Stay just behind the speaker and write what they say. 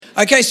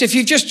Okay, so if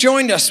you've just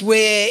joined us,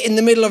 we're in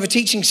the middle of a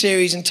teaching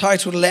series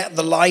entitled Let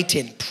the Light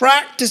In,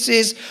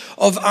 Practices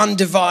of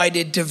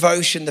Undivided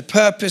Devotion. The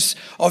purpose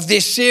of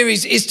this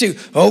series is to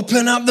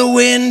open up the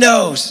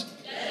windows.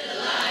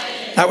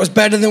 That was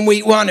better than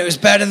week one. It was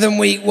better than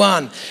week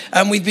one.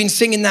 And we've been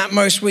singing that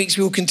most weeks.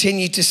 We will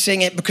continue to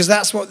sing it because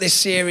that's what this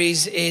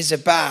series is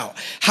about.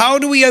 How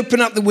do we open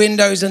up the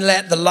windows and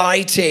let the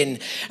light in?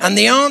 And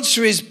the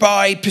answer is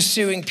by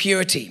pursuing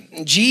purity.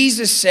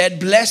 Jesus said,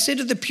 "Blessed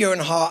are the pure in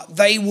heart,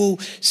 they will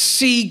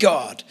see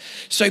God."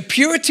 So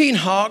purity in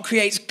heart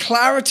creates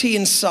clarity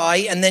in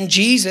sight. And then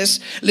Jesus,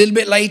 a little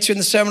bit later in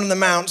the Sermon on the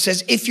Mount,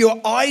 says, if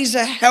your eyes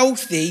are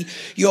healthy,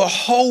 your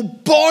whole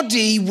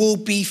body will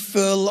be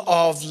full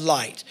of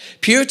light.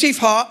 Purity of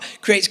heart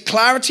creates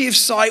clarity of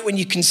sight. When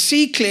you can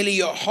see clearly,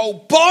 your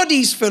whole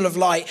body's full of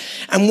light.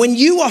 And when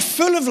you are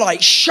full of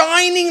light,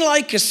 shining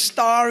like a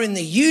star in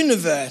the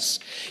universe,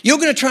 you're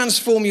going to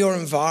transform your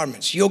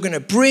environments. You're going to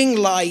bring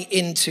light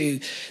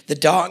into the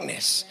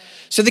darkness.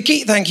 So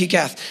thank you,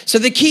 Kath. So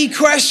the key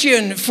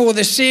question for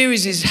the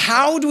series is,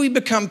 how do we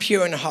become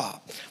pure in heart?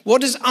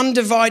 What does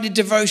undivided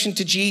devotion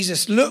to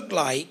Jesus look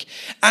like?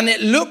 And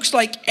it looks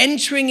like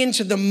entering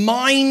into the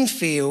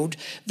minefield,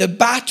 the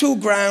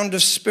battleground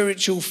of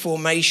spiritual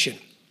formation.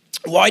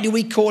 Why do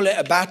we call it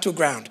a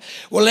battleground?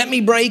 Well, let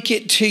me break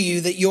it to you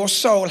that your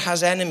soul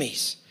has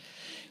enemies.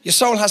 Your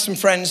soul has some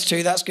friends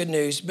too, that's good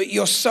news. But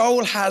your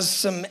soul has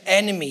some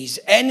enemies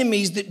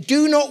that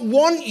do not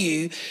want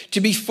you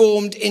to be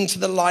formed into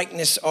the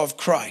likeness of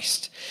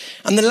Christ.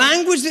 And the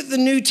language that the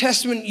New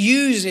Testament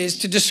uses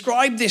to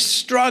describe this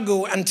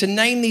struggle and to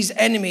name these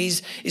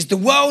enemies is the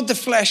world, the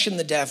flesh, and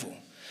the devil.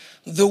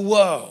 The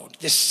world,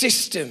 the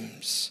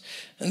systems,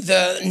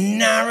 the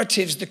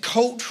narratives, the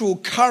cultural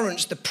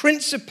currents, the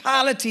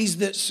principalities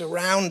that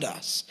surround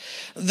us.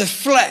 The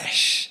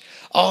flesh,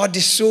 our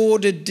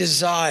disordered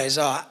desires,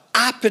 our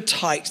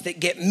appetites that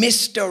get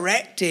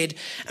misdirected.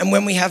 And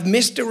when we have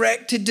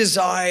misdirected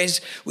desires,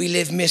 we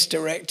live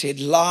misdirected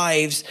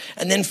lives.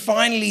 And then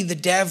finally, the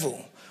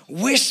devil,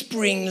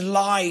 whispering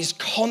lies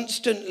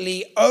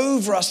constantly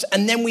over us.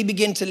 And then we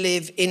begin to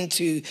live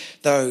into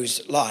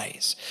those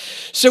lies.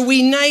 So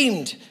we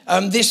named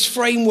this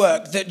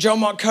framework that John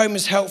Mark Comer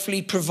has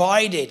helpfully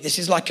provided. This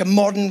is like a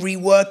modern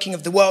reworking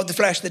of the world, the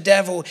flesh, the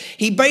devil.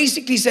 He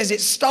basically says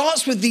it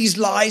starts with these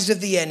lies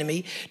of the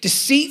enemy,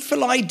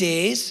 deceitful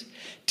ideas,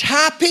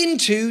 tap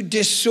into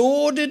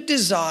disordered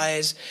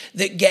desires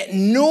that get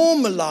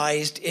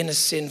normalized in a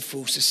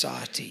sinful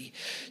society.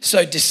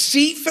 So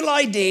deceitful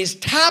ideas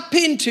tap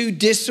into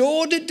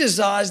disordered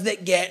desires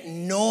that get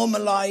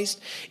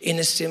normalized in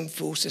a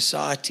sinful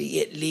society.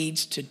 It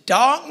leads to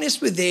darkness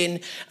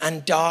within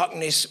and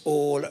darkness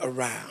all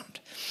around.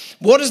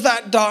 What does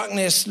that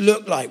darkness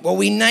look like? Well,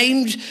 we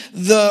named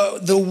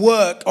the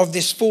work of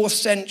this 4th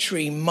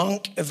century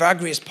monk,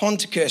 Evagrius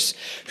Ponticus,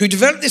 who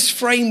developed this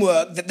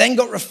framework that then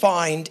got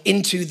refined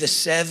into the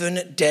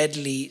 7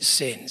 deadly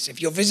sins. If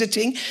you're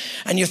visiting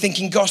and you're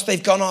thinking, gosh,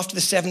 they've gone after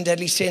the 7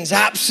 deadly sins,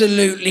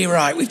 absolutely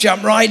right. We've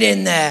jumped right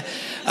in there.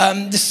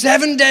 The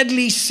 7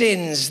 deadly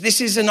sins,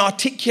 this is an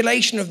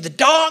articulation of the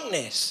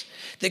darkness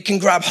that can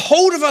grab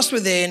hold of us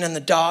within and the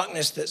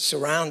darkness that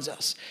surrounds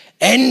us.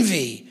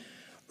 Envy,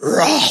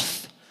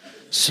 wrath,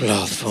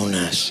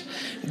 slothfulness,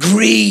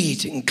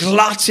 greed, and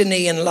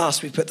gluttony and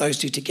lust. We put those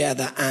two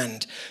together,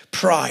 and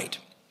pride.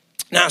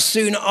 Now,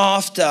 soon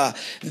after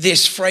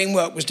this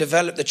framework was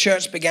developed, the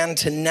church began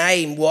to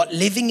name what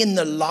living in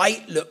the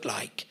light looked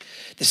like.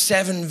 The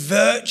 7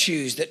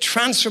 virtues that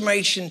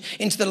transformation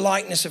into the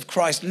likeness of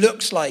Christ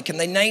looks like. And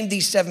they named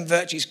these 7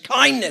 virtues: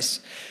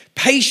 kindness,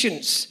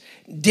 patience,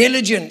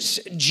 diligence,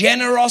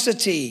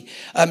 generosity,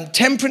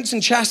 temperance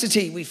and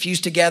chastity. We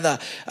fuse together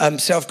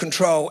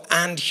self-control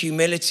and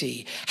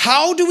humility.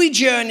 How do we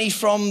journey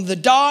from the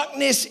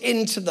darkness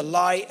into the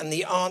light? And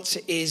the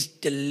answer is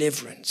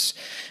deliverance.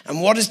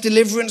 And what does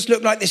deliverance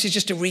look like? This is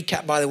just a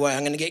recap, by the way.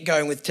 I'm going to get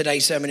going with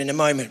today's sermon in a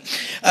moment.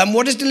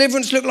 What does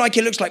deliverance look like?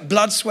 It looks like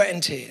blood, sweat,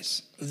 and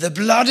tears. The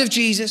blood of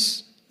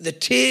Jesus, the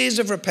tears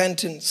of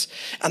repentance,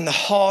 and the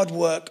hard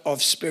work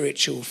of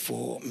spiritual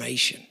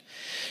formation.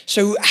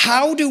 So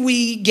how do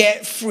we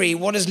get free?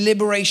 What does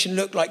liberation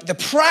look like? The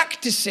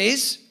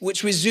practices,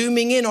 which we're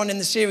zooming in on in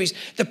the series,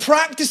 the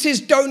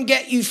practices don't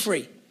get you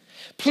free.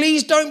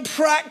 Please don't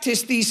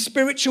practice these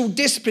spiritual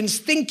disciplines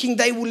thinking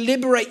they will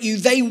liberate you.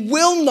 They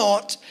will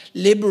not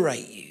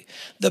liberate you.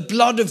 The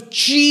blood of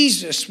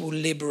Jesus will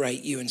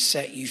liberate you and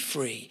set you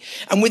free.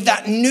 And with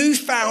that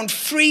newfound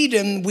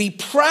freedom, we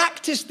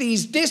practice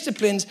these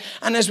disciplines.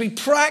 And as we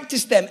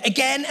practice them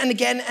again and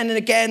again and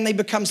again, they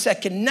become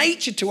second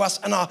nature to us.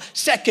 And our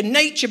second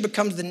nature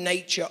becomes the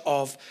nature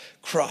of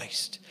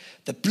Christ.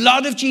 The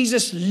blood of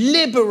Jesus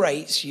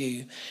liberates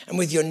you. And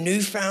with your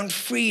newfound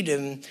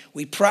freedom,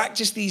 we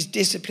practice these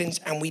disciplines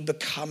and we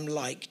become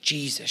like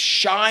Jesus,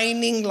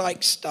 shining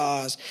like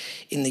stars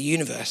in the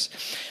universe.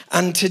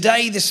 And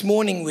today, this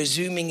morning, we're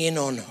zooming in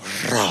on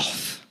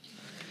wrath.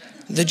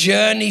 The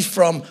journey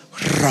from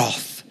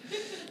wrath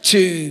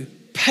to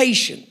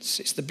patience.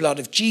 It's the blood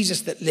of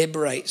Jesus that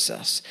liberates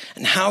us.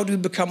 And how do we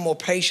become more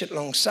patient,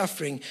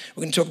 long-suffering?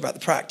 We're going to talk about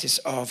the practice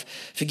of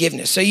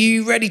forgiveness. So are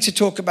you ready to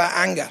talk about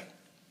anger?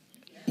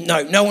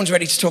 No one's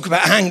ready to talk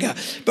about anger,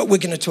 but we're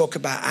going to talk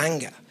about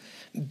anger.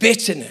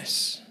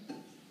 Bitterness,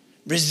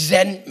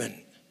 resentment,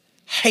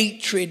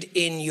 hatred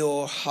in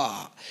your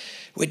heart.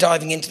 We're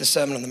diving into the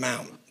Sermon on the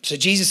Mount. So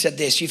Jesus said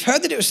this, you've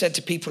heard that it was said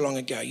to people long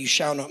ago, you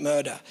shall not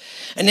murder.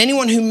 And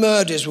anyone who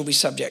murders will be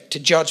subject to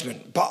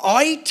judgment. But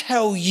I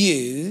tell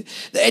you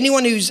that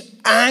anyone who's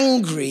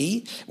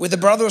angry with a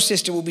brother or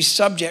sister will be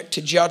subject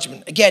to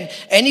judgment. Again,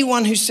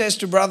 anyone who says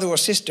to brother or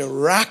sister,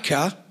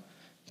 raka,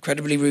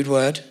 incredibly rude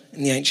word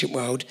in the ancient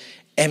world,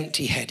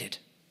 empty-headed,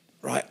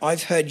 right?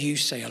 I've heard you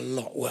say a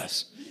lot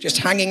worse. Just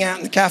hanging out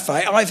in the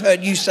cafe, I've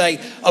heard you say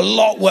a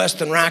lot worse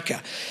than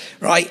raka,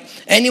 right?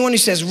 Anyone who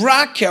says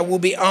raka will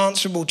be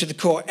answerable to the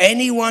court.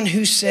 Anyone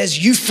who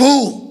says, you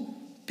fool,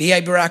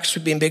 B.A. Baracus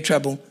would be in big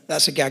trouble.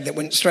 That's a gag that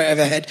went straight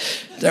over head.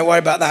 Don't worry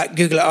about that.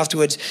 Google it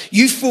afterwards.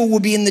 You fool will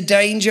be in the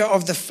danger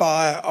of the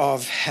fire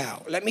of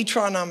hell. Let me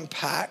try and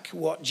unpack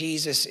what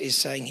Jesus is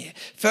saying here.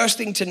 First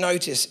thing to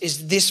notice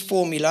is this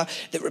formula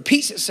that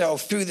repeats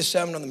itself through the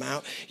Sermon on the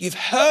Mount. You've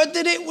heard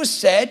that it was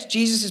said,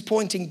 Jesus is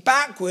pointing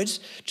backwards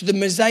to the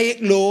Mosaic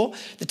law,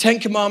 the 10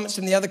 commandments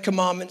and the other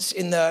commandments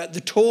in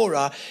the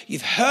Torah.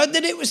 You've heard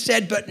that it was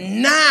said, but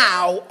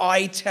now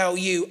I tell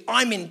you,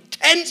 I'm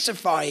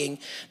intensifying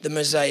the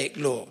Mosaic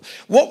law.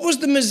 What was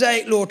the Mosaic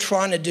law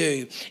trying to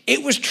do?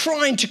 It was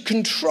trying to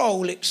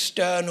control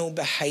external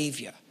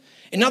behavior.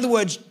 In other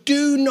words,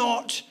 do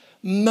not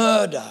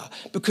murder,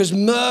 because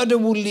murder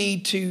will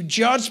lead to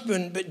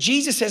judgment. But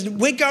Jesus says,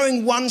 we're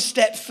going one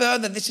step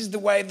further. This is the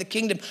way of the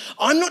kingdom.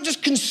 I'm not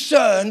just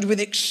concerned with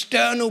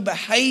external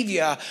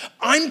behavior.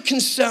 I'm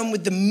concerned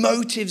with the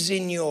motives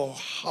in your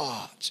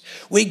heart.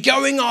 We're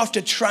going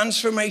after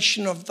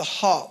transformation of the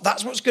heart.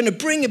 That's what's going to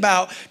bring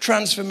about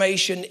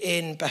transformation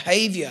in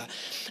behavior.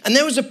 And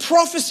there was a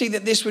prophecy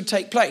that this would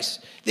take place.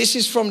 This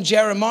is from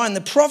Jeremiah. And the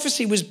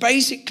prophecy was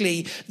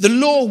basically the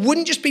law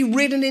wouldn't just be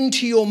written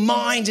into your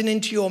mind and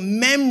into your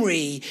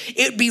memory.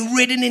 It would be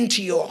written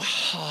into your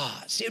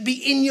hearts. It would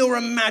be in your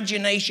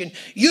imagination.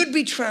 You'd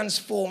be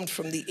transformed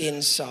from the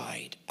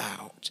inside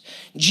out.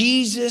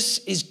 Jesus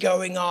is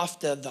going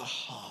after the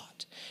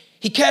heart.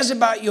 He cares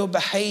about your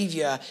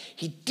behavior.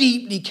 He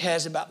deeply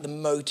cares about the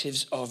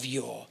motives of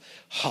your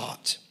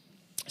heart.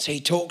 So he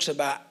talks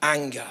about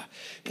anger.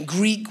 The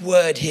Greek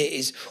word here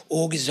is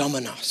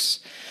orgizomenos.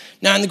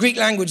 Now, in the Greek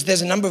language,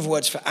 there's a number of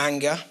words for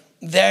anger.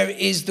 There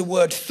is the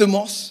word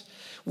thumos,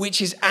 which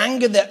is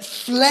anger that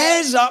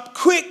flares up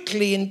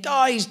quickly and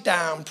dies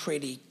down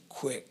pretty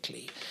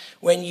quickly.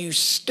 When you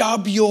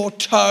stub your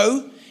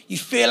toe, you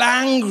feel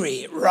angry.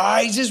 It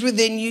rises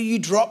within you. You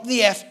drop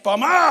the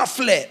F-bomb.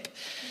 Flip.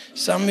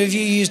 Some of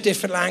you use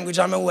different language.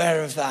 I'm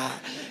aware of that.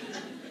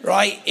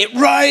 Right? It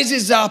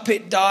rises up,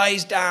 it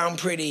dies down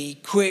pretty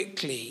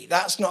quickly.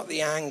 That's not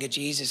the anger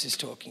Jesus is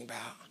talking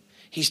about.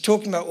 He's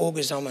talking about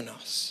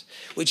orgizomenos,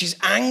 which is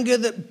anger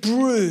that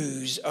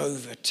brews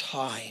over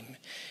time,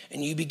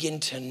 and you begin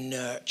to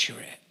nurture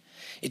it.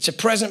 It's a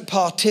present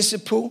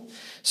participle,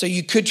 so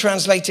you could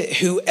translate it,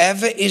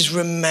 whoever is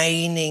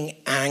remaining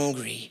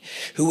angry,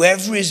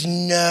 whoever is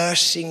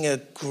nursing a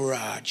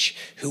grudge,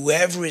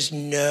 whoever is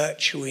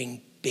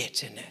nurturing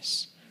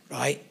bitterness.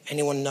 Right?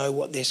 Anyone know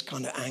what this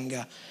kind of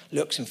anger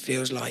looks and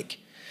feels like?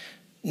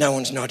 No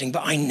one's nodding,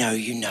 but I know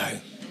you know.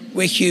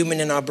 We're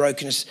human in our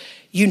brokenness.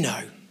 You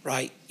know,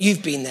 right?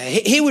 You've been there.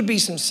 Here would be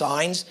some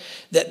signs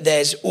that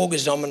there's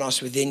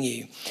orgizomenos within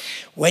you.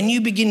 When you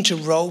begin to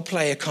role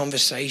play a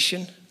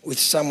conversation with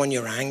someone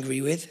you're angry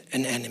with,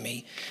 an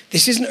enemy,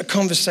 this isn't a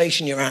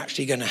conversation you're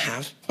actually going to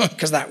have,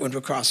 because that would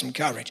require some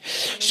courage.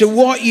 So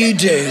what you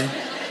do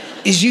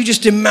is you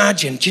just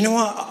imagine, do you know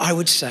what I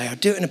would say? I'd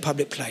do it in a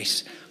public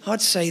place. I'd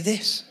say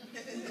this,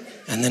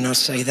 and then I'd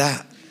say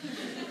that.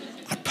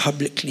 I'd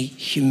publicly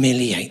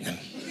humiliate them.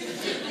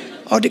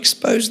 I'd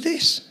expose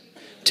this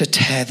to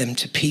tear them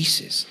to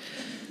pieces.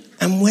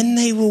 And when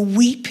they were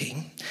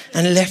weeping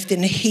and left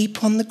in a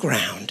heap on the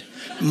ground,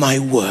 my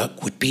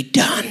work would be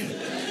done.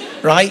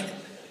 Right?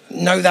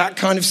 Know that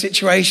kind of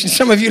situation?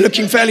 Some of you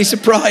looking fairly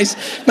surprised.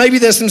 Maybe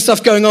there's some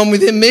stuff going on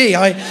within me.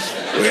 I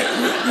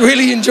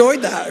really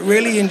enjoyed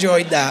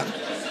that.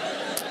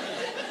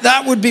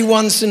 That would be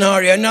one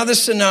scenario. Another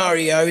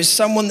scenario is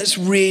someone that's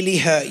really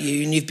hurt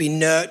you and you've been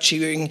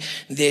nurturing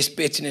this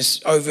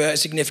bitterness over a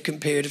significant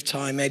period of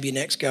time, maybe an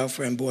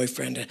ex-girlfriend,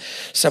 boyfriend,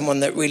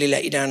 someone that really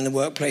let you down in the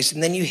workplace,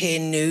 and then you hear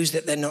news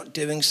that they're not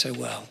doing so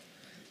well,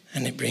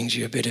 and it brings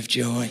you a bit of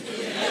joy.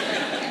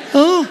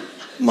 Oh,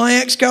 my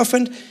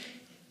ex-girlfriend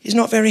is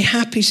not very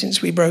happy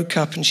since we broke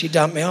up and she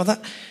dumped me.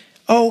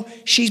 Oh,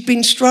 she's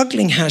been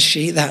struggling, has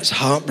she? That's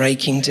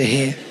heartbreaking to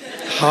hear.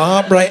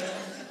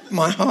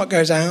 My heart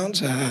goes out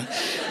to her.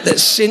 That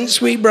since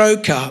we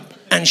broke up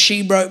and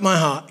she broke my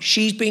heart,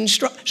 she's been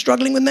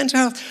struggling with mental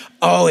health.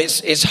 Oh,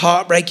 it's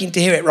heartbreaking to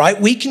hear it, right?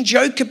 We can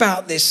joke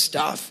about this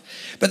stuff,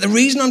 but the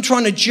reason I'm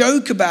trying to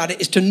joke about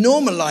it is to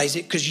normalize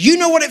it, because you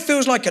know what it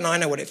feels like and I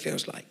know what it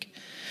feels like.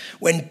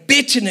 when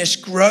bitterness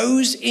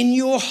grows in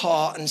your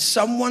heart and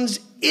someone's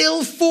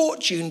ill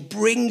fortune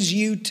brings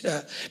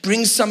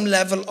some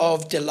level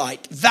of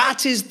delight.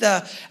 That is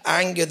the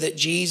anger that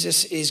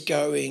Jesus is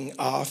going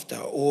after,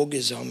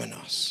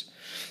 orgazomenos.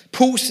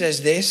 Paul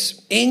says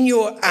this, in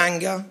your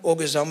anger,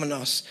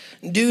 orgazomenos,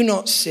 do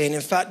not sin.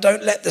 In fact,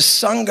 don't let the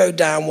sun go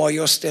down while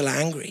you're still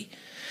angry.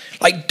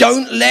 Like,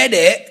 don't let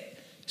it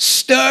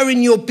stir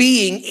in your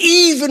being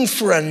even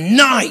for a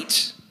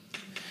night,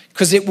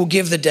 because it will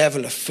give the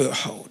devil a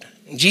foothold.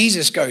 And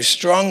Jesus goes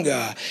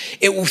stronger.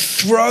 It will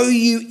throw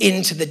you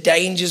into the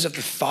dangers of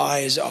the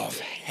fires of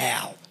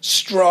hell.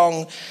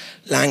 Strong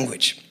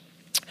language.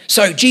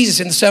 So Jesus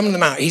in the Sermon on the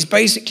Mount, he's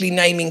basically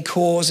naming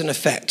cause and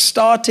effect,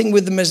 starting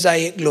with the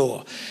Mosaic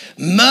law.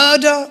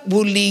 Murder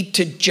will lead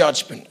to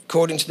judgment.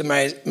 According to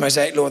the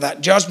Mosaic law,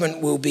 that judgment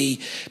will be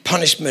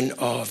punishment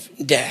of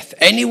death.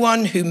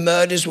 Anyone who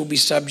murders will be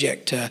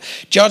subject to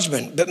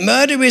judgment. But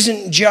murder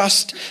isn't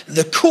just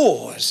the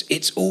cause,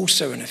 it's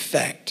also an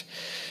effect.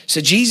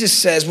 So Jesus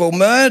says, well,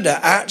 murder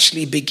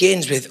actually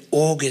begins with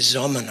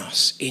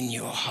orgazomenos in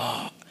your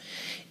heart.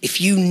 If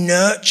you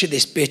nurture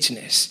this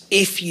bitterness,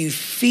 if you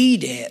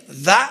feed it,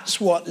 that's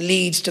what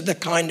leads to the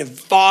kind of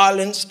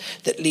violence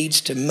that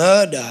leads to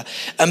murder.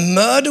 And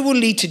murder will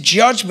lead to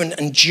judgment,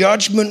 and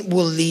judgment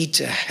will lead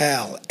to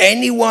hell.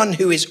 Anyone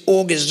who is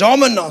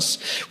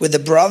orgazomenos with a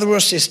brother or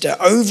sister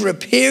over a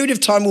period of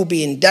time will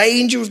be in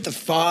danger of the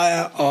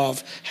fire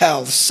of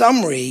hell. The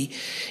summary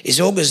is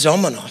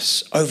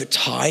orgazomenos over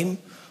time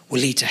will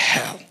lead to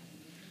hell.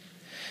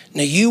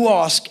 Now you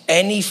ask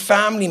any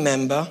family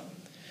member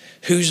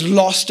who's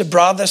lost a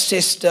brother,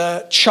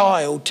 sister,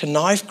 child to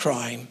knife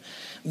crime,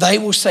 they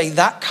will say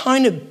that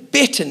kind of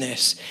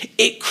bitterness,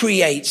 it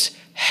creates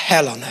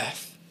hell on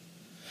earth.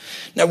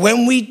 Now,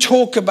 when we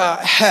talk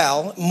about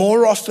hell,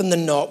 more often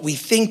than not, we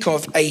think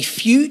of a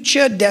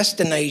future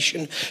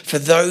destination for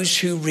those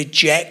who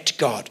reject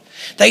God.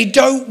 They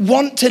don't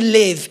want to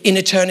live in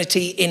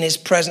eternity in his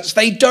presence.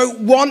 They don't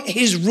want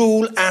his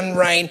rule and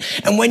reign.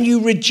 And when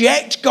you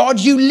reject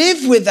God, you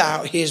live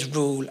without his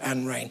rule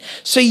and reign.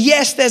 So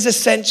yes, there's a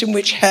sense in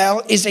which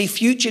hell is a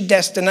future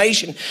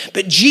destination,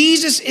 but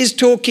Jesus is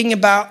talking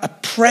about a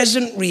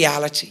present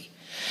reality.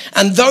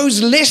 And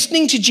those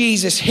listening to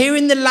Jesus,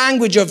 hearing the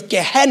language of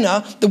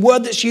Gehenna, the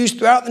word that's used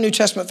throughout the New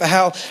Testament for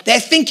hell, they're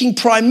thinking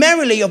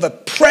primarily of a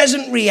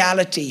present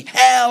reality,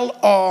 hell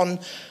on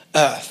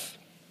earth.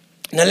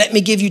 Now, let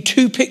me give you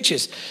two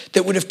pictures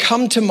that would have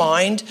come to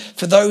mind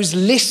for those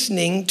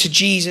listening to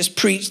Jesus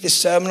preach this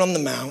Sermon on the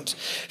Mount.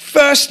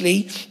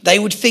 Firstly, they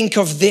would think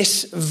of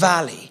this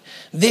valley.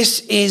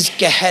 This is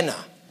Gehenna.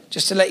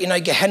 Just to let you know,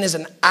 Gehenna is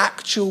an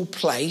actual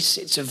place.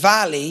 It's a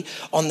valley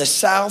on the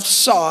south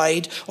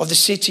side of the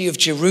city of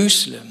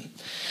Jerusalem.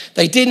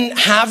 They didn't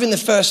have in the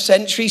first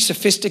century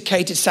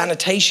sophisticated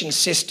sanitation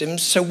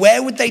systems. So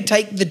where would they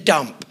take the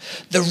dump,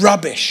 the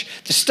rubbish,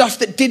 the stuff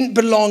that didn't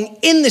belong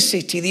in the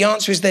city? The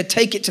answer is they'd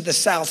take it to the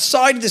south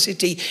side of the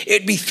city.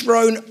 It would be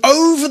thrown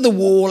over the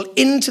wall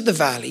into the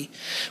valley,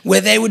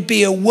 where there would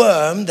be a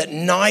worm that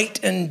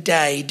night and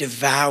day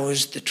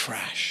devours the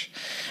trash.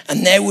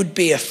 And there would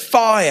be a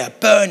fire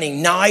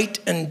burning night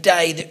and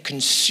day that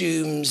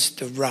consumes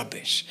the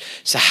rubbish.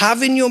 So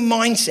have in your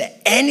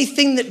mindset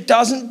anything that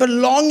doesn't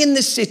belong in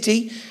the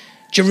city,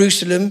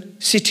 Jerusalem,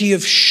 city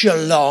of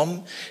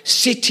shalom,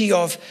 city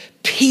of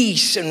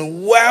peace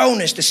and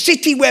wellness, the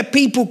city where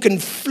people can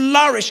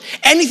flourish.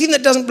 Anything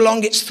that doesn't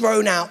belong gets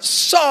thrown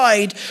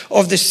outside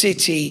of the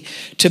city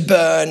to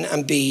burn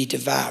and be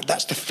devoured.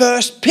 That's the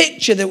first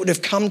picture that would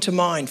have come to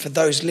mind for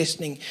those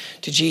listening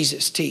to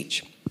Jesus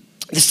teach.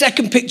 The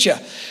second picture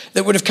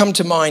that would have come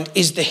to mind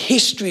is the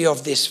history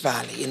of this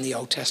valley in the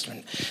Old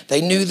Testament.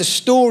 They knew the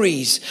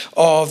stories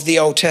of the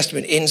Old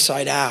Testament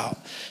inside out.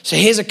 So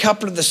here's a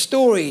couple of the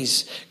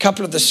stories, a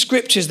couple of the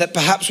scriptures that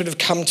perhaps would have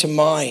come to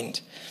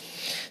mind.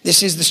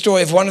 This is the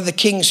story of one of the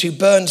kings who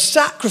burned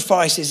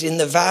sacrifices in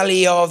the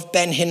valley of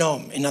Ben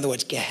Hinnom, in other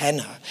words,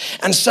 Gehenna,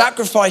 and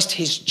sacrificed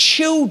his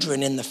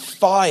children in the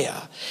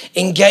fire,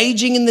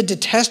 engaging in the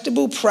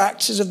detestable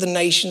practices of the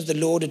nations the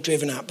Lord had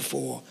driven out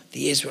before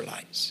the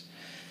Israelites.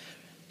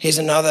 Here's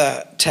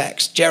another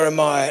text,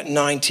 Jeremiah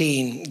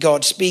 19,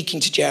 God speaking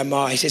to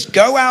Jeremiah. He says,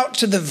 go out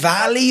to the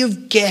valley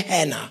of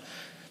Gehenna,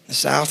 the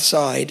south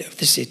side of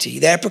the city.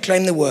 There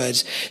proclaim the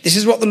words, this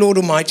is what the Lord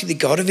Almighty, the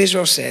God of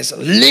Israel says,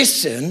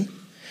 listen,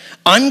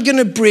 I'm going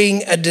to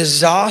bring a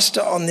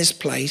disaster on this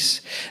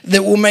place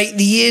that will make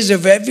the ears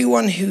of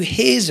everyone who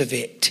hears of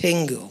it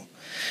tingle.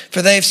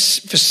 For they have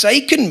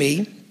forsaken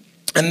me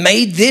and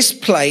made this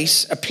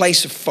place a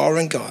place of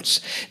foreign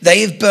gods.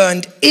 They have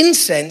burned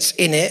incense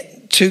in it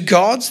to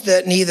gods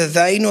that neither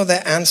they nor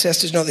their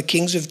ancestors nor the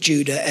kings of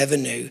Judah ever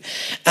knew.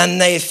 And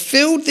they have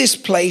filled this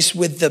place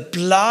with the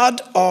blood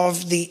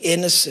of the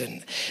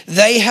innocent.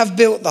 They have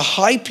built the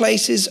high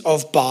places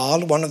of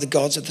Baal, one of the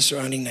gods of the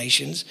surrounding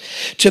nations,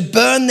 to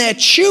burn their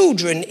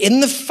children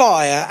in the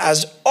fire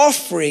as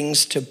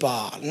offerings to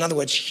Baal. In other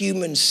words,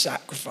 human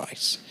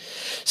sacrifice.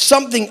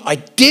 Something I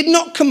did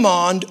not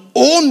command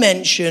or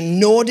mention,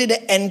 nor did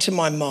it enter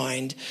my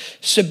mind.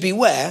 So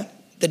beware,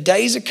 The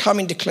days are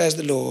coming, declares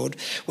the Lord,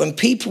 when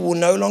people will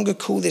no longer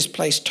call this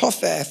place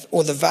Topheth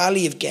or the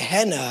valley of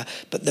Gehenna,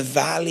 but the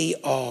valley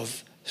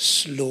of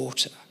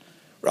slaughter.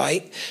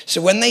 Right?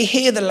 So when they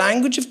hear the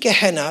language of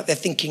Gehenna, they're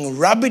thinking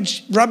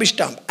rubbish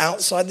dump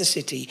outside the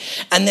city.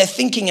 And they're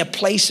thinking a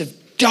place of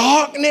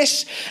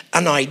darkness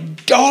and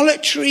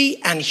idolatry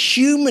and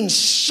human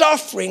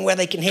suffering where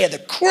they can hear the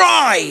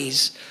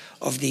cries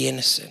of the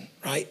innocent.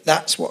 Right?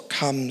 That's what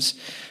comes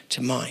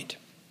to mind.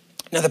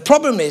 Now, the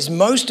problem is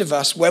most of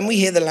us, when we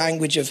hear the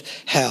language of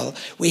hell,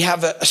 we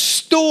have a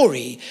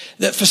story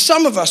that for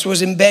some of us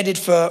was embedded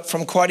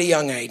from quite a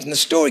young age. And the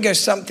story goes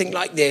something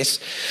like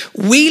this.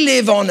 We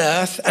live on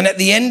earth, and at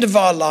the end of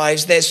our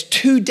lives, there's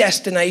two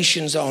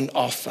destinations on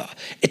offer.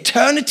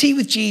 Eternity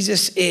with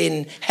Jesus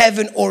in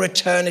heaven or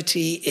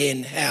eternity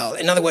in hell.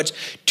 In other words,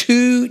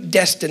 two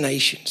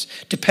destinations,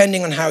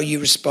 depending on how you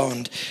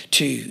respond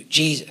to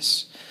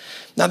Jesus.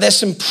 Now, there's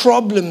some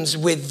problems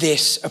with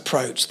this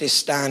approach, this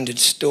standard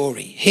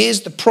story.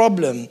 Here's the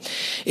problem,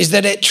 is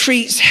that it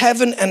treats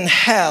heaven and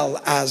hell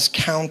as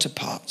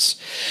counterparts.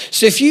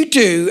 So if you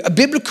do a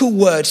biblical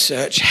word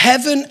search,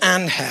 heaven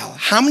and hell,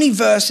 how many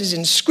verses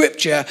in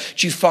Scripture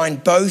do you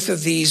find both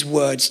of these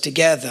words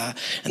together?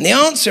 And the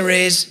answer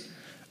is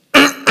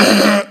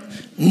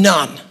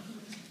none.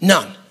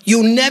 None.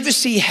 You'll never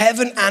see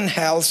heaven and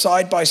hell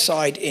side by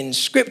side in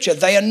Scripture.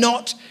 They are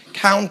not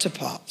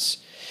counterparts.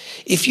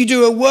 If you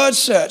do a word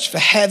search for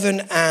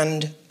heaven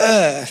and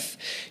earth,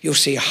 you'll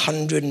see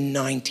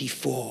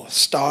 194,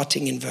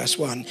 starting in verse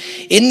 1.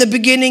 In the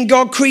beginning,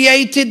 God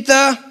created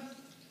the...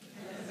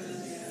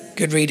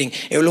 Good reading.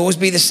 It will always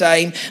be the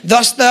same.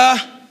 Thus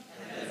the...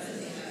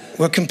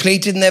 were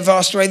completed in their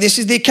vast array. This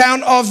is the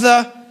account of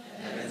the...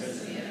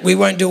 We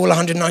won't do all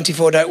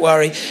 194, don't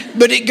worry.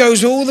 But it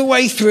goes all the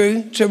way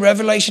through to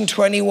Revelation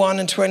 21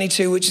 and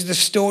 22, which is the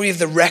story of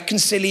the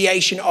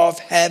reconciliation of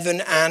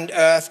heaven and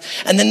earth.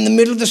 And then in the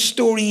middle of the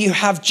story, you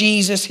have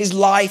Jesus, his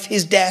life,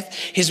 his death,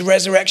 his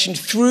resurrection.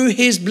 Through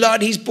his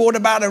blood, he's brought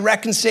about a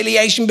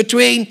reconciliation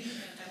between,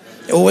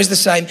 always the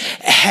same,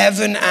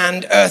 heaven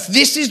and earth.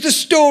 This is the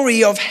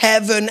story of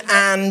heaven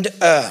and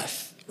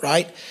earth,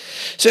 right?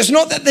 So it's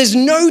not that there's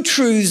no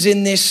truths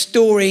in this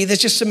story. There's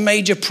just some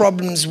major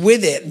problems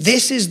with it.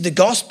 This is the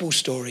gospel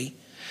story.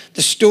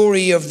 The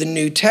story of the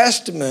New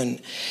Testament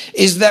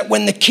is that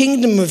when the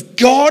kingdom of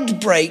God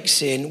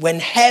breaks in, when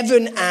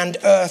heaven and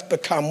earth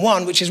become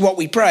one, which is what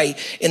we pray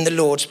in the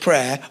Lord's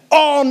Prayer,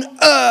 on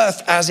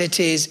earth as it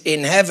is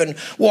in heaven,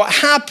 what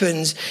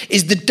happens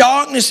is the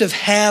darkness of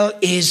hell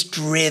is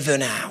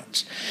driven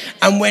out.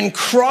 And when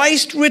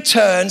Christ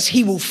returns,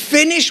 he will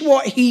finish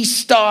what he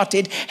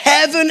started.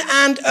 Heaven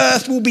and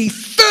earth will be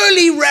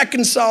fully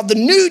reconciled. The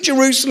new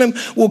Jerusalem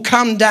will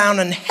come down,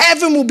 and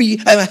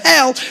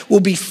hell will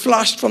be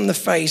flushed from the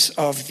face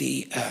of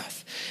the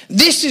earth.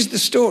 This is the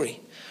story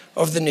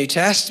of the New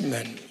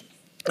Testament.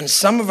 And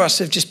some of us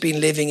have just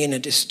been living in a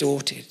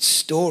distorted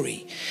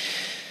story.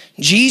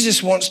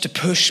 Jesus wants to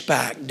push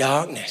back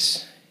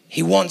darkness.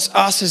 He wants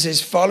us as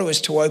his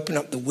followers to open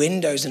up the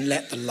windows and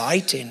let the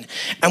light in.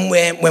 And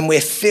when we're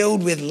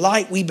filled with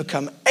light, we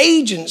become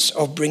agents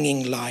of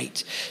bringing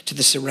light to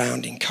the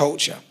surrounding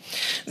culture.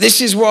 This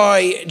is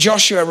why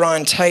Joshua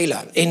Ryan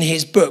Taylor, in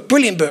his book,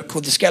 brilliant book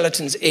called The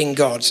Skeletons in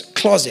God's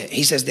Closet,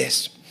 he says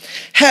this: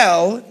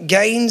 hell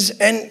gains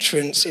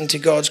entrance into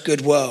God's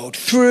good world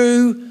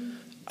through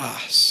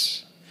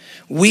us.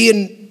 We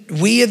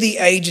are the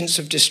agents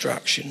of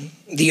destruction,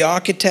 the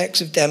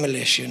architects of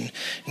demolition.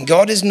 And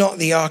God is not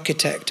the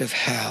architect of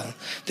hell,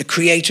 the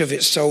creator of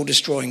its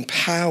soul-destroying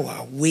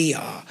power. We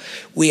are.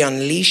 We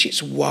unleash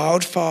its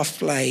wildfire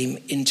flame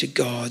into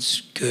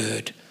God's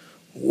good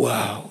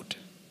world.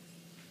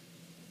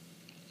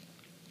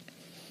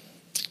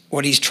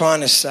 What he's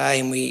trying to say,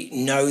 and we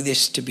know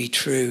this to be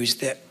true, is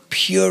that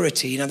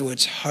purity, in other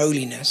words,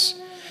 holiness,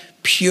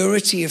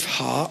 purity of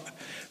heart,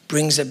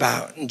 brings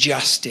about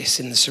justice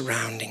in the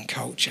surrounding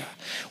culture.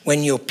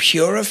 When you're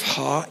pure of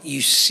heart,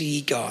 you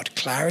see God.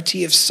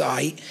 Clarity of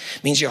sight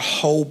means your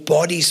whole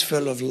body's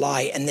full of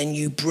light, and then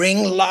you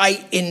bring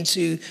light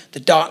into the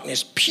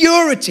darkness.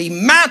 Purity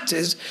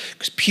matters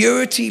because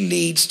purity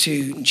leads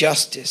to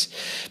justice.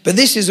 But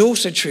this is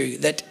also true,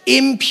 that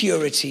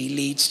impurity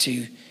leads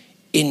to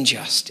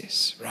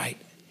injustice, right?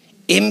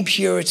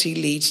 Impurity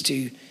leads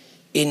to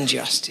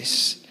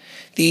injustice.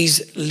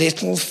 These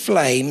little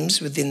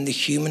flames within the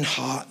human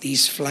heart,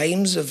 these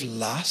flames of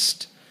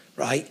lust,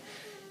 right,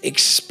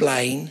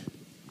 explain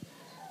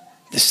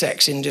the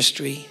sex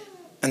industry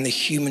and the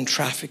human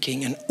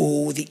trafficking and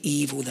all the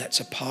evil that's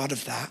a part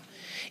of that.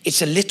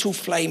 It's a little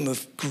flame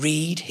of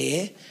greed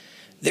here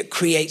that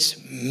creates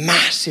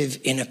massive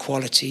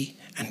inequality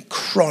and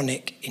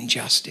chronic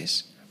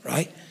injustice,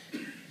 right?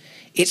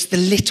 It's the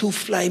little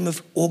flame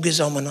of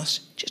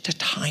orgazomenos, just a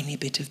tiny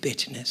bit of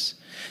bitterness,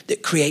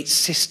 that creates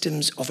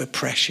systems of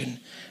oppression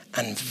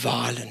and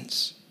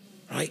violence,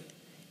 right?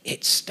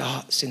 It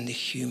starts in the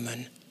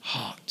human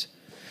heart.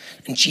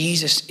 And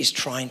Jesus is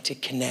trying to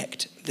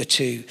connect the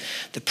two.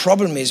 The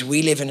problem is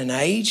we live in an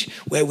age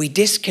where we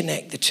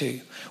disconnect the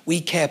two.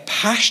 We care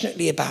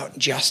passionately about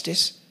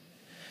justice.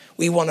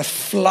 We want to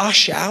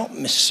flush out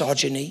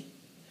misogyny.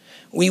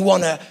 We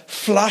want to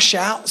flush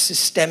out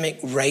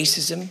systemic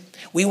racism.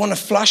 We want to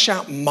flush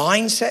out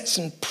mindsets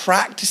and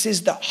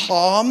practices that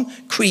harm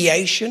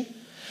creation.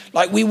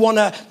 Like we want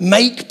to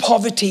make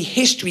poverty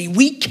history.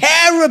 We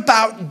care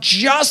about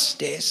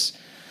justice,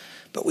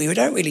 but we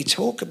don't really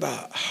talk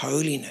about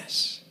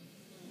holiness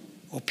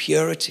or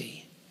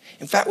purity.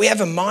 In fact, we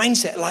have a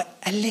mindset like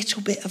a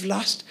little bit of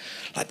lust.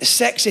 Like the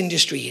sex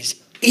industry is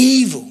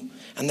evil,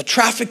 and the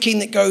trafficking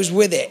that goes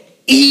with it,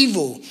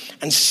 evil,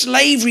 and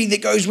slavery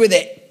that goes with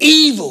it,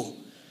 evil.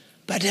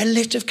 But a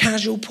little of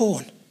casual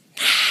porn,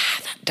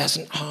 that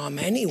doesn't harm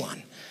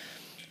anyone.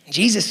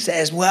 Jesus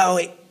says, well,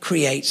 it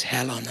creates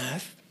hell on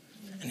earth.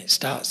 And it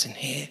starts in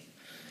here.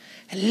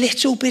 A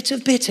little bit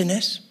of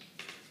bitterness,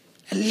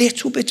 a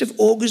little bit of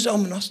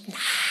orgazomnos,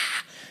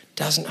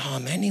 doesn't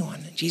harm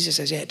anyone. And Jesus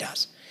says, yeah, it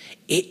does.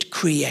 It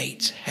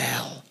creates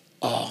hell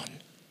on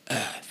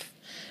earth.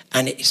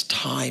 And it is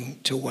time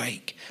to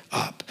wake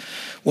up.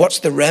 What's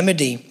the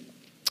remedy?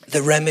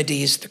 The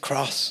remedy is the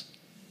cross,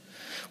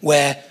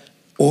 where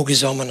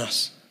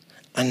orgazomnos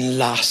and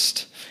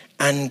lust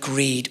and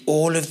greed,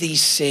 all of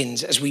these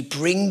sins, as we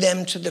bring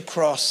them to the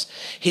cross,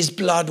 his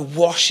blood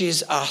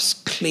washes us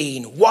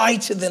clean,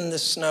 whiter than the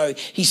snow.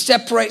 He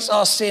separates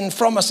our sin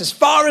from us as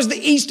far as the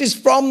east is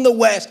from the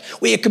west.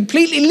 We are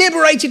completely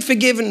liberated,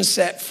 forgiven, and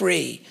set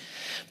free.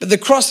 But the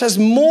cross has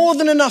more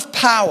than enough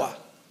power,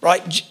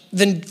 right,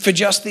 than for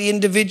just the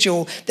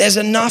individual. There's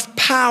enough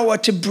power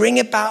to bring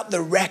about the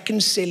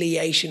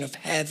reconciliation of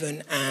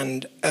heaven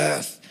and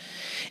earth.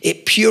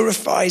 It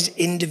purifies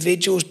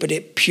individuals, but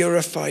it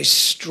purifies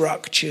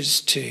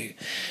structures too.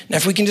 Now,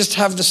 if we can just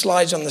have the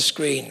slides on the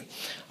screen.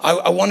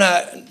 I want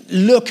to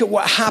look at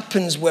what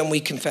happens when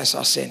we confess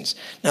our sins.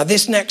 Now,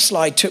 this next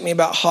slide took me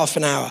about half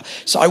an hour.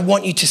 So I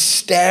want you to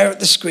stare at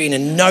the screen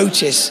and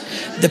notice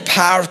the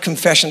power of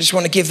confession. I just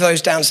want to give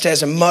those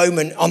downstairs a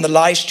moment. On the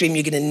live stream,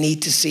 you're going to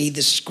need to see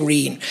the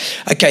screen.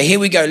 Okay, here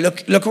we go.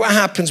 Look what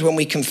happens when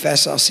we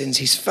confess our sins.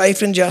 He's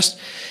faithful and just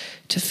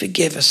to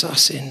forgive us our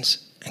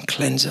sins and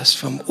cleanse us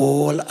from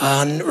all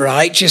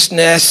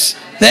unrighteousness.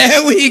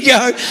 There we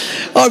go.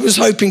 I was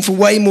hoping for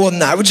way more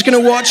than that. We're just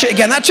going to watch it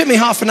again. That took me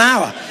half an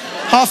hour.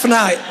 Half an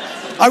hour.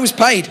 I was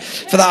paid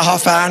for that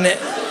half hour.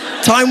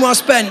 And time well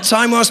spent,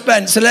 time well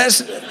spent. So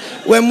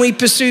when we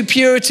pursue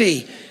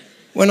purity,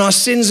 when our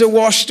sins are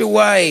washed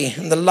away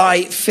and the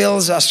light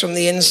fills us from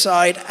the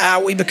inside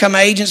out, we become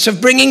agents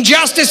of bringing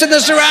justice in the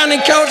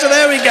surrounding culture.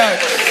 There we go.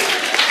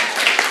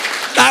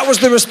 That was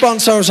the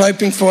response I was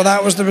hoping for.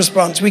 That was the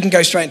response. We can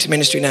go straight into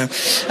ministry now.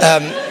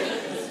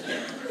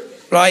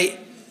 Right?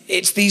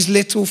 It's these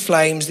little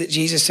flames that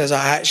Jesus says,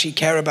 I actually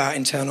care about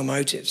internal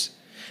motives.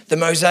 The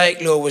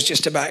Mosaic law was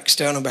just about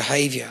external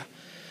behavior.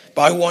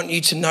 But I want you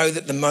to know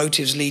that the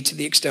motives lead to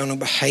the external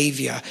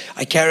behavior.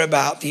 I care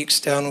about the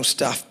external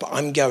stuff, but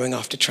I'm going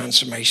after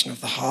transformation of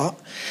the heart.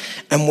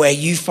 And where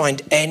you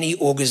find any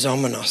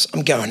orgazomenos,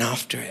 I'm going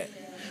after it.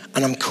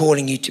 And I'm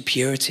calling you to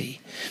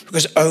purity.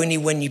 Because only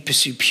when you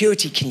pursue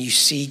purity can you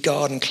see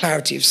God, and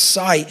clarity of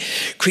sight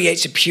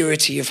creates a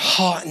purity of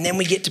heart. And then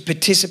we get to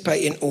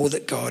participate in all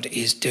that God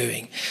is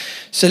doing.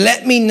 So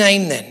let me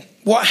name then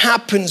what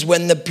happens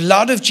when the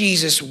blood of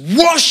Jesus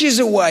washes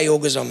away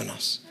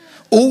orgazomenos.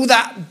 All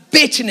that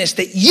bitterness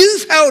that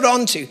you've held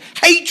on to,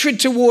 hatred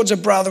towards a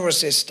brother or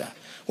sister.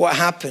 What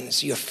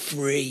happens? You're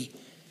free.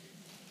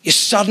 You're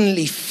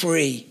suddenly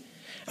free.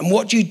 And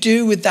what do you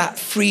do with that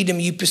freedom?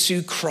 You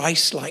pursue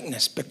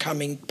Christ-likeness,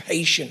 becoming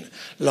patient,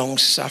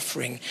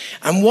 long-suffering.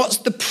 And what's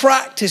the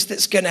practice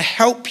that's going to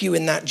help you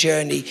in that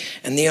journey?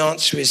 And the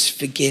answer is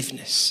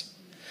forgiveness.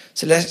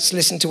 So let's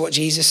listen to what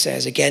Jesus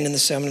says again in the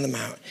Sermon on the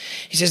Mount.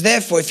 He says,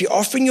 therefore, if you're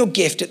offering your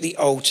gift at the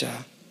altar.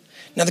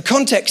 Now, the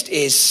context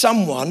is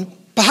someone,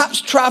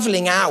 perhaps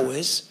traveling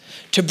hours,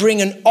 to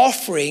bring an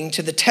offering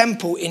to the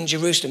temple in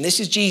Jerusalem. This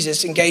is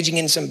Jesus engaging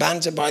in some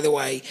banter, by the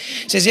way.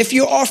 It says, if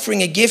you're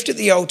offering a gift at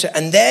the altar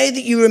and there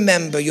that you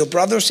remember your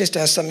brother or sister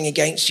has something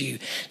against you,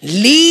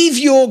 leave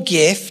your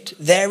gift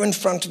there in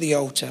front of the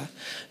altar.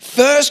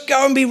 First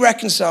go and be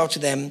reconciled to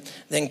them,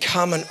 then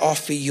come and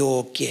offer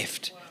your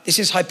gift. This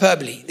is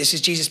hyperbole. This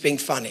is Jesus being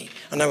funny.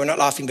 I know we're not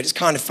laughing, but it's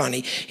kind of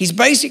funny. He's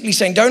basically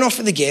saying, don't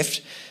offer the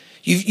gift.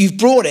 You've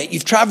brought it.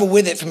 You've traveled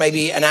with it for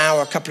maybe an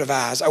hour, a couple of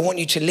hours. I want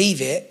you to leave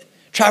it.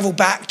 Travel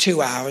back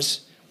 2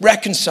 hours,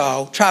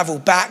 reconcile, travel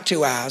back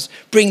 2 hours,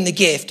 bring the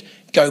gift,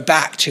 go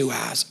back 2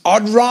 hours.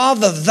 I'd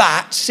rather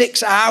that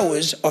 6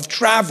 hours of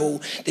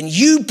travel than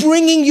you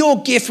bringing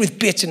your gift with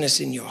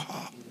bitterness in your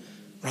heart,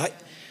 right?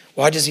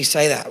 Why does he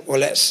say that? Well,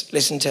 let's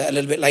listen to a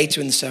little bit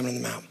later in the Sermon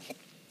on the Mount.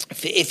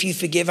 If you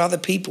forgive other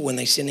people when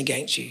they sin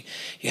against you,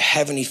 your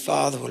heavenly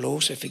Father will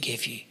also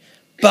forgive you.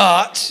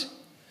 But,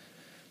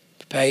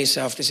 prepare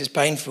yourself, this is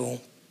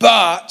painful,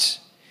 but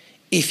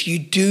if you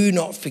do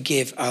not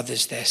forgive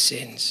others their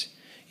sins,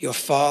 your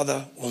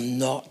Father will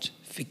not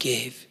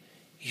forgive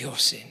your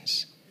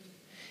sins.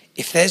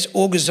 if there's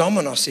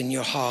orgazomenos in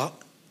your heart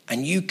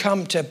and you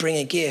come to bring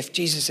a gift,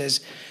 Jesus says,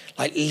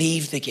 like,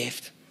 leave the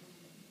gift.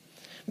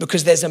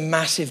 Because there's a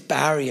massive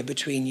barrier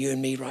between you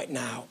and me right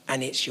now,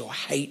 and it's your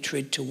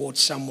hatred towards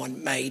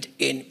someone made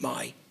in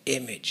my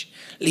image.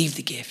 Leave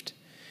the gift.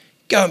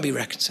 Go and be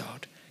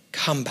reconciled.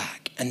 Come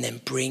back and then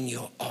bring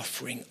your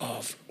offering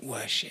of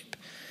worship.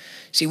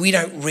 See, we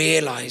don't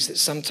realize that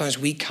sometimes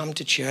we come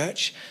to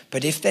church,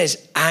 but if there's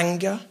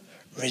anger,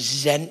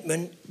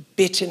 resentment,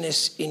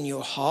 bitterness in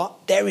your heart,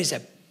 there is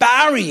a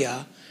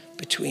barrier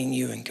between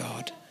you and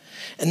God.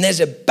 And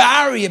there's a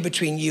barrier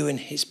between you and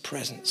his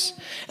presence.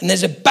 And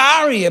there's a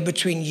barrier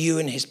between you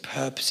and his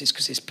purposes,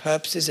 because his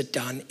purposes are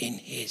done in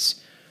his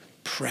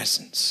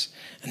presence.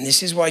 And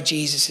this is why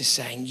Jesus is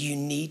saying you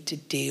need to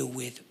deal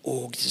with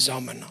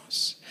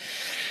orgazomenos.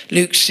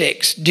 Luke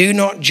 6, do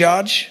not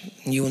judge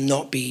and you will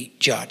not be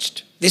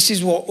judged. This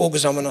is what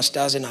orgazomenos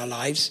does in our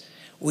lives.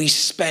 We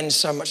spend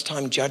so much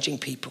time judging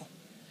people.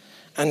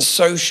 And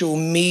social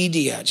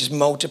media just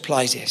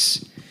multiplies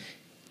this.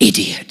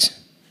 Idiot.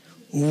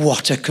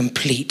 What a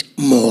complete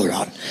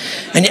moron.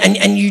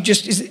 And you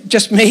just, is it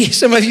just me?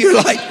 Some of you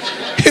are like,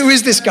 who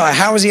is this guy?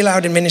 How is he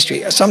allowed in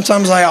ministry?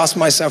 Sometimes I ask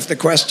myself the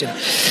question.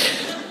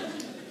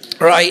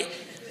 Right?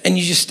 And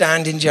you just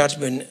stand in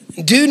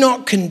judgment. Do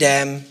not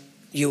condemn,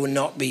 you will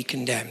not be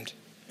condemned.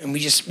 And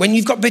when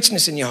you've got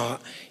bitterness in your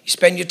heart, you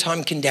spend your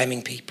time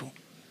condemning people.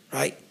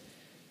 Right?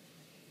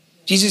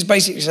 Jesus is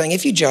basically saying,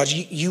 if you judge,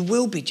 you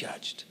will be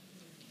judged.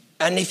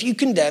 And if you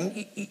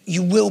condemn,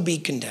 you will be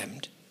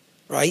condemned.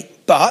 Right?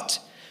 But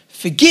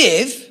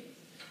forgive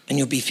and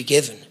you'll be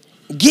forgiven.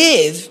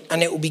 Give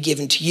and it will be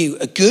given to you.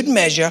 A good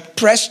measure,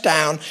 pressed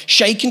down,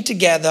 shaken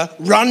together,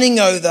 running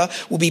over,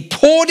 will be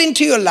poured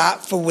into your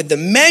lap, for with the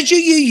measure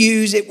you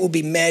use, it will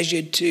be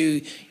measured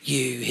to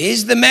you.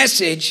 Here's the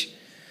message.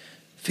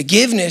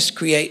 Forgiveness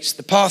creates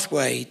the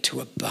pathway to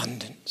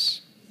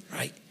abundance.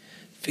 Right?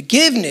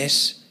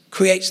 Forgiveness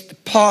creates the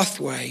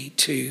pathway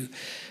to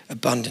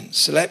abundance.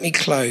 So let me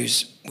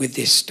close with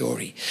this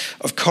story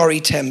of Corrie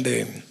ten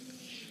Boom.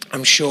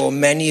 I'm sure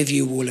many of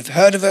you will have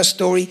heard of her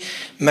story,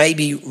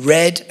 maybe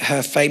read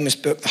her famous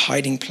book, The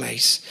Hiding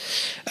Place.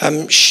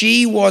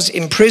 She was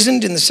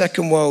imprisoned in the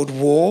Second World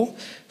War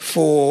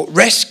for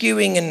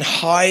rescuing and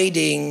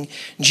hiding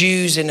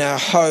Jews in her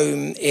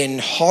home in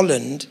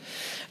Holland.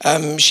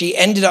 She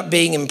ended up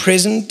being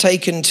imprisoned,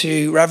 taken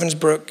to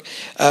Ravensbrück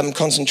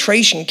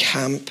concentration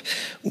camp,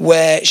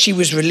 where she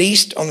was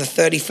released on the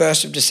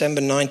 31st of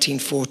December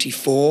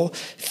 1944.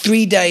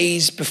 3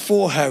 days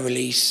before her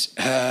release,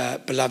 her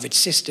beloved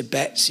sister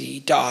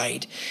Betsy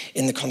died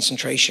in the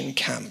concentration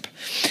camp.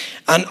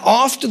 And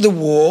after the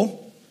war,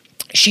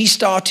 she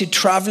started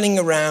traveling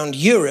around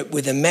Europe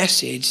with a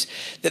message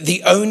that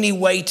the only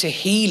way to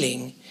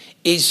healing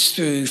is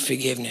through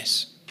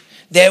forgiveness.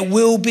 There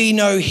will be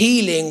no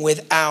healing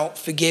without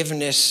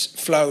forgiveness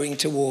flowing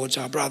towards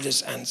our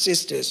brothers and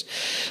sisters.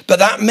 But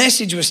that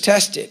message was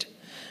tested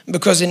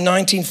because in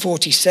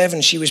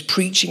 1947, she was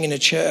preaching in a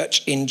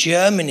church in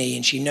Germany,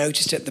 and she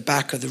noticed at the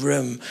back of the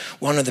room,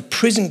 one of the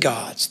prison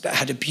guards that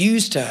had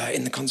abused her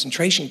in the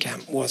concentration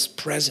camp was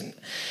present.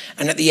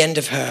 And at the end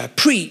of her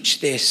preach,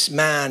 this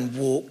man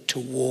walked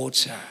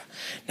towards her.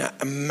 Now,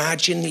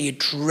 imagine the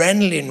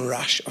adrenaline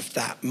rush of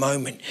that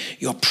moment.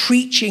 You're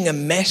preaching a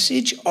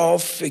message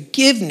of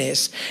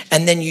forgiveness,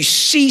 and then you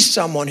see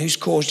someone who's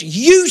caused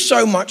you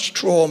so much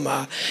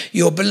trauma.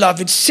 Your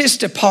beloved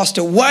sister passed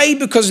away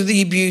because of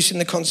the abuse in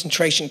the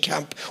concentration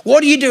camp.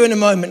 What do you do in a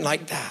moment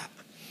like that?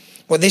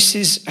 Well, this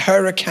is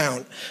her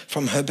account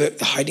from her book,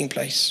 The Hiding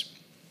Place.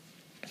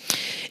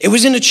 It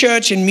was in a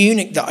church in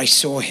Munich that I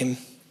saw him,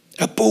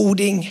 a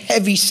balding,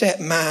 heavy-set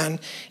man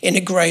in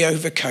a grey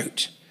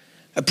overcoat.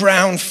 A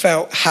brown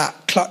felt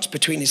hat clutched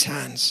between his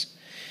hands.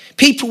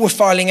 People were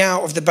filing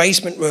out of the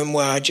basement room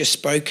where I'd just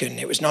spoken.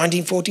 It was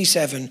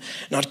 1947,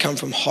 and I'd come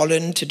from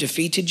Holland to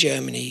defeated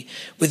Germany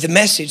with the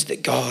message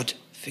that God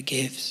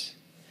forgives.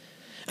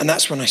 And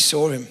that's when I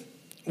saw him,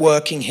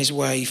 working his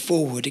way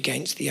forward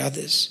against the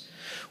others.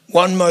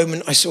 One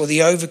moment I saw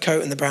the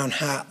overcoat and the brown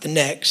hat, the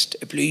next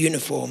a blue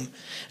uniform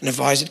and a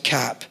visored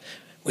cap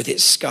with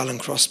its skull and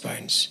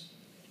crossbones.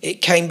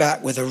 It came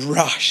back with a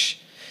rush.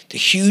 The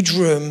huge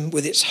room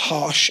with its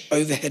harsh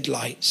overhead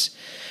lights,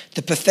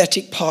 the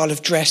pathetic pile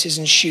of dresses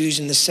and shoes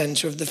in the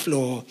center of the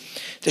floor,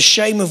 the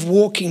shame of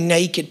walking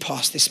naked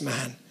past this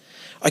man.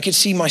 I could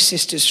see my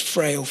sister's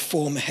frail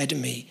form ahead of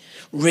me,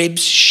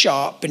 ribs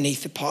sharp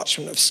beneath the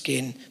parchment of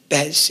skin.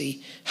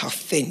 Betsy, how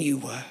thin you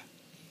were.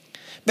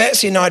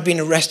 Betsy and I had been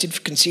arrested for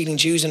concealing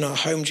Jews in our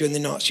home during the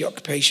Nazi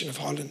occupation of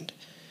Holland.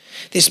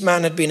 This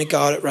man had been a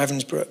guard at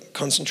Ravensbrück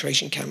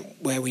concentration camp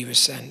where we were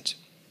sent.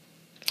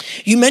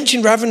 You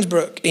mentioned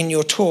Ravensbrück in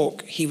your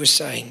talk, he was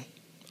saying.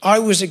 I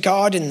was a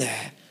guard in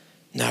there.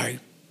 No,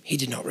 he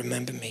did not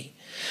remember me.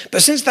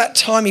 But since that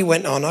time, he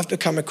went on, I've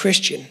become a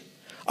Christian.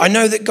 I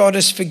know that God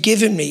has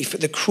forgiven me for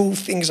the cruel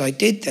things I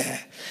did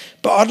there.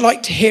 But I'd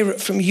like to hear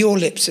it from your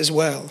lips as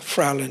well,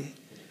 Fraulein.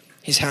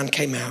 His hand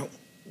came out.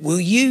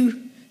 Will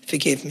you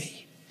forgive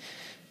me?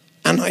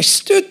 And I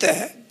stood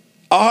there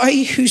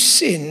I whose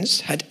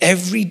sins had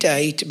every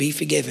day to be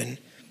forgiven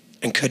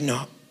and could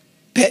not.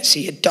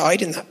 Betsy had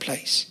died in that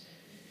place.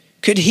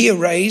 Could he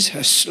erase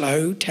her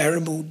slow,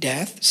 terrible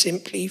death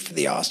simply for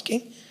the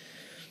asking?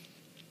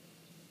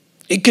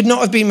 It could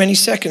not have been many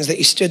seconds that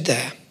he stood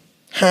there,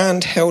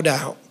 hand held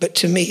out, but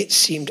to me it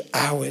seemed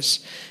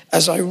hours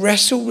as I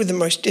wrestled with the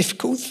most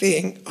difficult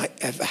thing I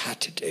ever had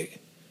to do.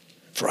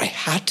 For I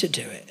had to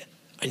do it.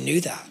 I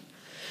knew that.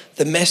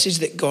 The message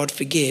that God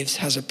forgives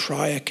has a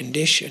prior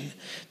condition,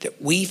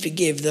 that we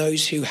forgive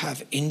those who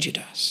have injured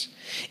us.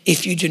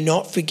 If you do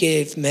not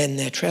forgive men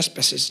their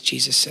trespasses,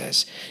 Jesus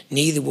says,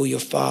 neither will your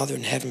Father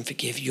in heaven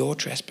forgive your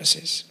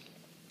trespasses.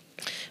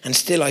 And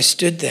still I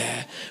stood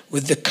there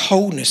with the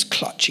coldness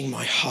clutching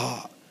my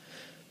heart.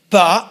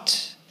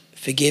 But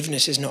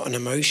forgiveness is not an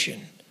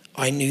emotion.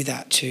 I knew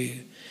that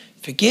too.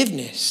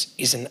 Forgiveness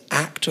is an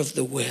act of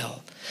the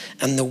will,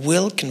 and the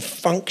will can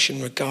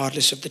function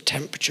regardless of the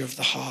temperature of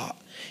the heart.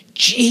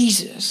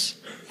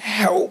 Jesus,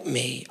 help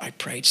me, I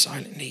prayed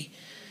silently.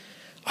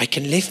 I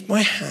can lift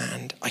my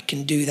hand, I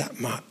can do that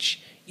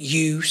much.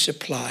 You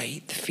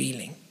supply the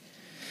feeling.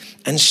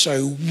 And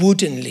so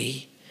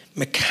woodenly,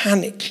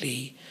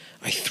 mechanically,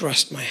 I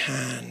thrust my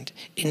hand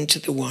into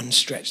the one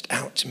stretched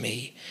out to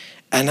me.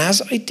 And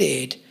as I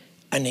did,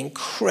 an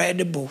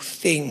incredible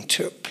thing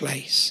took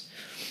place.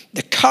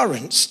 The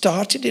current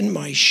started in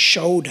my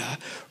shoulder,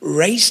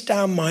 raced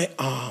down my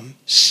arm,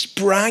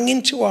 sprang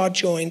into our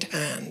joined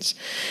hands,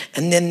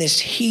 and then this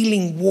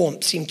healing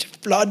warmth seemed to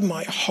flood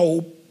my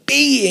whole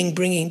being,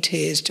 bringing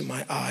tears to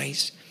my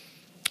eyes.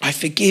 I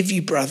forgive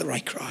you, brother, I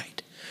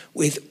cried,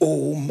 with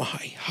all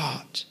my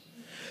heart.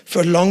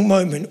 For a long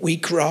moment, we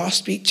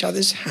grasped each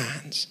other's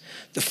hands,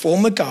 the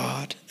former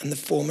guard and the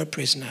former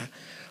prisoner.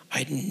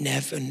 I'd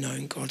never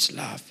known God's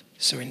love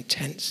so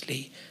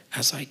intensely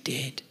as I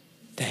did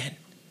then.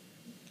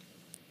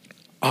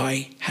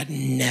 I had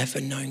never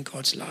known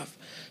God's love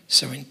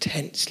so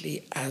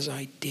intensely as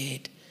I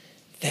did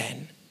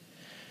then.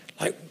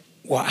 Like,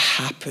 what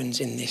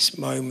happens in this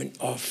moment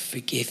of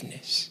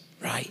forgiveness,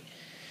 right?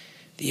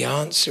 The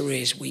answer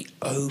is we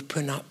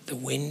open up the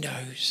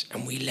windows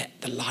and we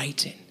let the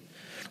light in.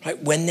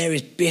 Right? When there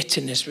is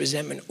bitterness,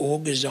 resentment, or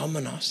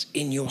gazomenos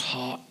in your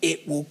heart,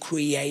 it will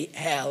create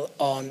hell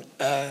on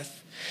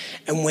earth.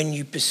 And when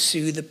you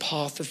pursue the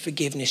path of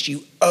forgiveness,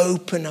 you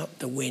open up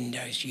the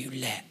windows, you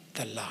let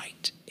the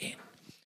light in.